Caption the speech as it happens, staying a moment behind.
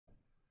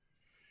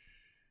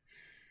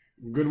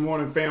Good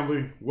morning,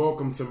 family.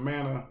 Welcome to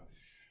Manna.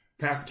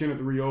 Pastor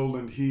Kenneth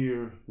Rioland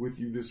here with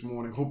you this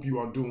morning. Hope you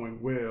are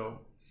doing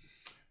well.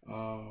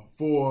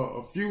 For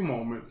a few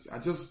moments, I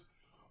just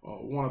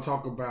want to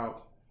talk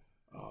about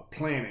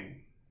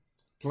planning.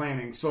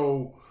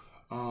 So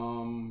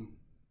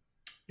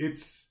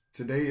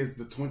today is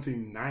the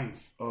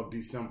 29th of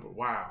December.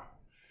 Wow.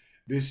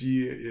 This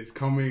year is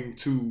coming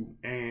to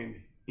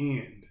an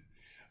end.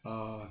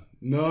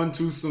 None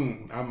too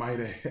soon, I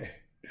might add.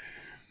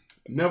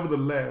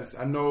 Nevertheless,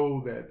 I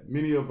know that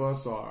many of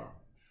us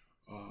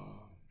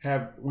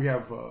have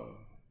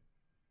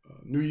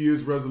New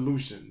Year's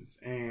resolutions,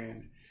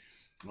 and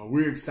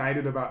we're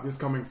excited about this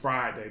coming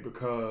Friday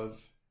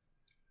because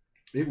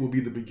it will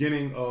be the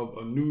beginning of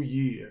a new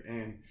year,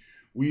 and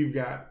we've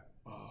got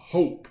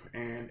hope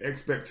and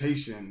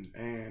expectation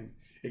and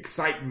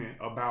excitement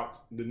about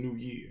the new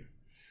year.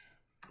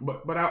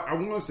 But I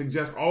want to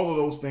suggest all of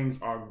those things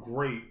are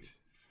great.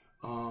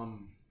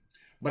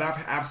 But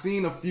I've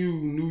seen a few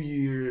New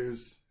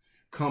Year's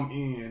come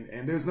in,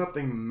 and there's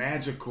nothing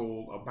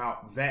magical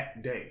about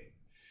that day.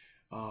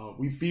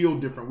 We feel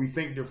different, we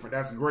think different.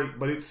 That's great,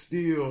 but it's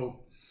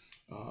still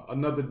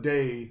another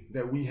day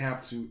that we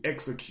have to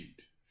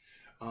execute.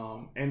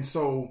 And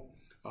so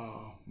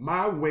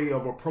my way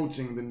of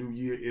approaching the new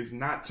year is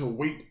not to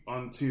wait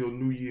until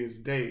New Year's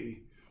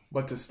Day,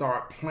 but to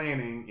start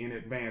planning in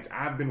advance.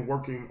 I've been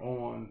working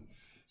on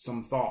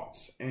some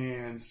thoughts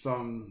and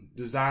some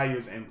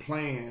desires and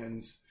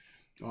plans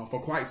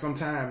for quite some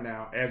time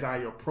now as I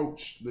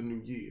approach the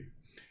new year.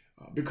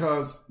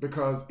 Because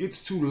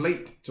it's too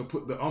late to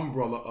put the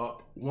umbrella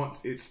up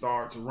once it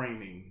starts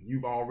raining.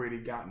 You've already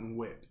gotten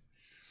wet.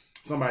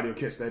 Somebody will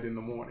catch that in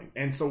the morning.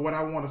 And so what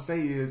I want to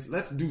say is,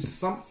 let's do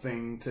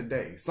something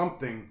today,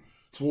 something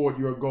toward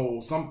your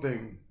goal,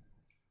 something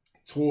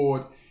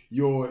toward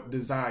your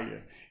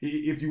desire.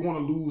 If you want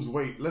to lose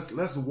weight,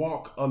 let's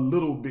walk a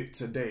little bit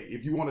today.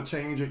 If you want to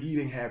change your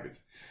eating habits,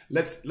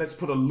 let's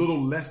put a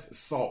little less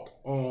salt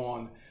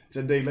on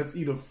today. Let's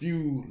eat a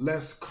few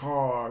less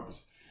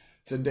carbs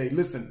today.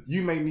 Listen,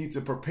 you may need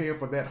to prepare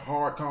for that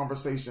hard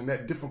conversation,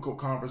 that difficult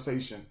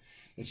conversation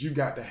that you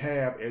got to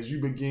have as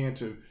you begin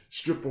to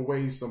strip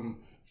away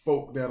some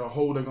folk that are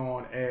holding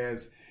on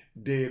as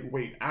dead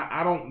weight.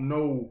 I don't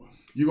know.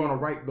 You're going to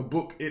write the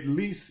book, at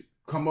least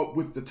come up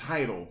with the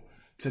title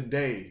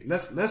today.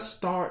 Let's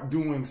start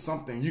doing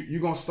something.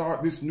 You're going to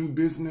start this new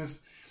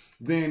business,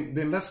 then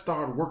let's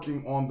start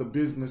working on the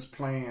business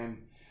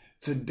plan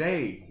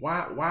today.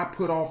 Why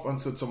put off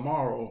until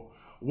tomorrow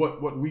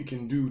what we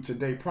can do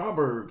today?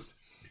 Proverbs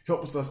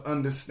helps us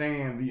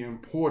understand the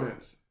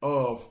importance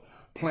of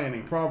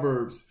planning.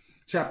 Proverbs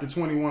chapter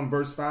 21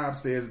 verse 5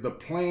 says, "The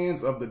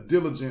plans of the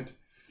diligent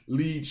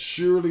lead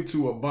surely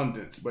to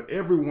abundance, but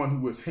everyone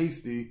who is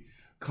hasty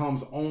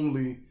comes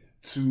only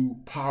to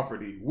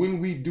poverty."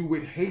 When we do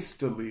it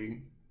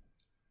hastily,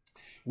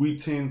 we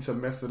tend to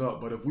mess it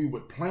up. But if we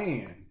would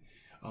plan,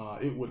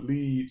 it would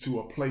lead to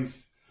a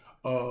place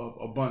of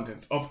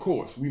abundance. Of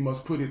course, we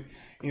must put it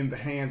in the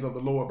hands of the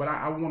Lord. But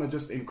I want to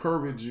just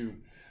encourage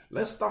you.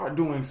 Let's start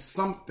doing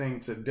something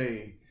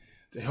today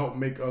to help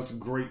make us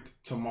great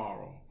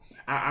tomorrow.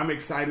 I'm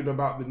excited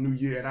about the new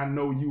year, and I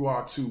know you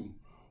are too.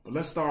 But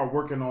let's start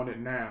working on it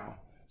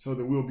now so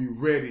that we'll be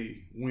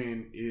ready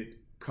when it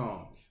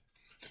comes.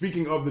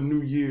 Speaking of the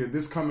new year,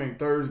 this coming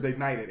Thursday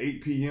night at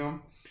 8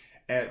 p.m.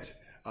 at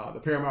the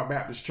Paramount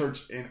Baptist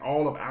Church and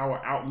all of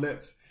our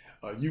outlets,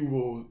 you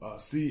will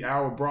see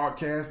our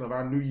broadcast of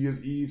our New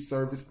Year's Eve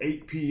service,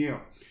 8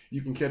 p.m.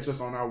 You can catch us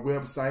on our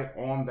website,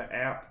 on the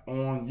app,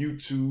 on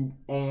YouTube,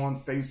 on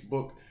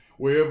Facebook,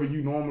 wherever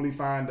you normally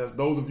find us.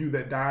 Those of you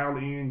that dial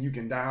in, you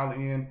can dial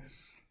in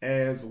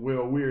as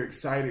well. We're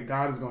excited.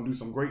 God is going to do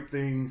some great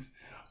things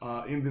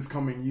in this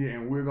coming year,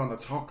 and we're going to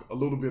talk a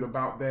little bit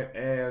about that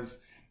as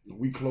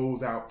we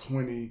close out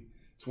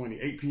 2020,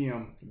 8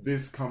 p.m.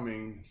 this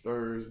coming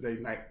Thursday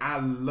night. I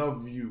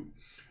love you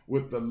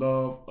with the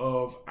love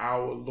of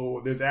our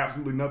Lord. There's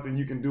absolutely nothing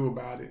you can do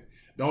about it.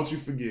 Don't you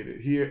forget it.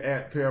 Here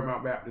at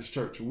Paramount Baptist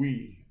Church,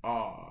 we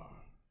are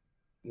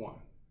one.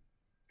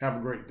 Have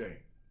a great day.